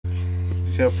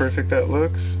See how perfect that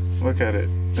looks? Look at it.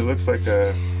 It looks like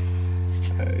it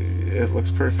looks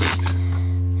perfect.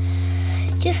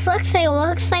 Just looks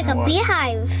like a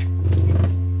beehive.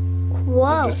 Whoa.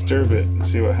 I'll disturb it and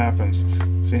see what happens.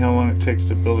 See how long it takes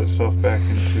to build itself back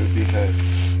into a beehive.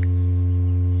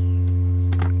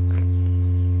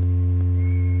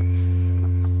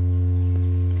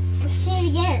 Let's see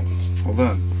it again. Hold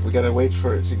on. We gotta wait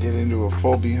for it to get into a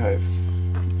full beehive.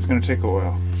 It's gonna take a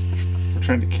while. We're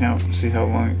trying to count and see how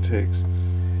long it takes.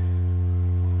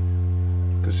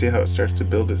 To see how it starts to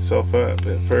build itself up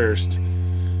at first.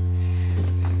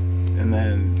 And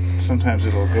then sometimes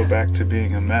it'll go back to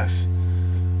being a mess.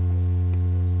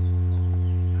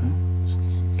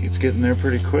 It's getting there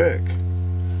pretty quick.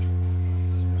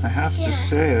 I have to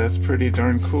say, that's pretty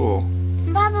darn cool.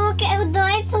 Papa, look at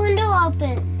the window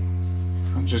open.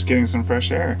 I'm just getting some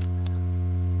fresh air.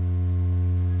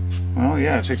 Well,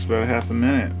 yeah, it takes about half a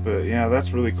minute, but yeah,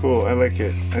 that's really cool. I like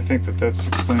it. I think that that's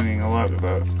explaining a lot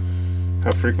about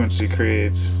how frequency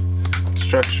creates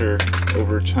structure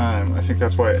over time. I think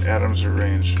that's why atoms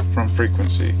arrange from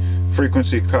frequency.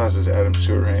 Frequency causes atoms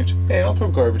to arrange. Hey, don't throw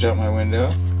garbage out my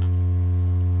window.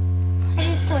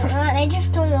 I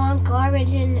just don't want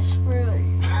garbage in this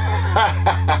room.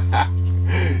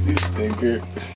 You stinker.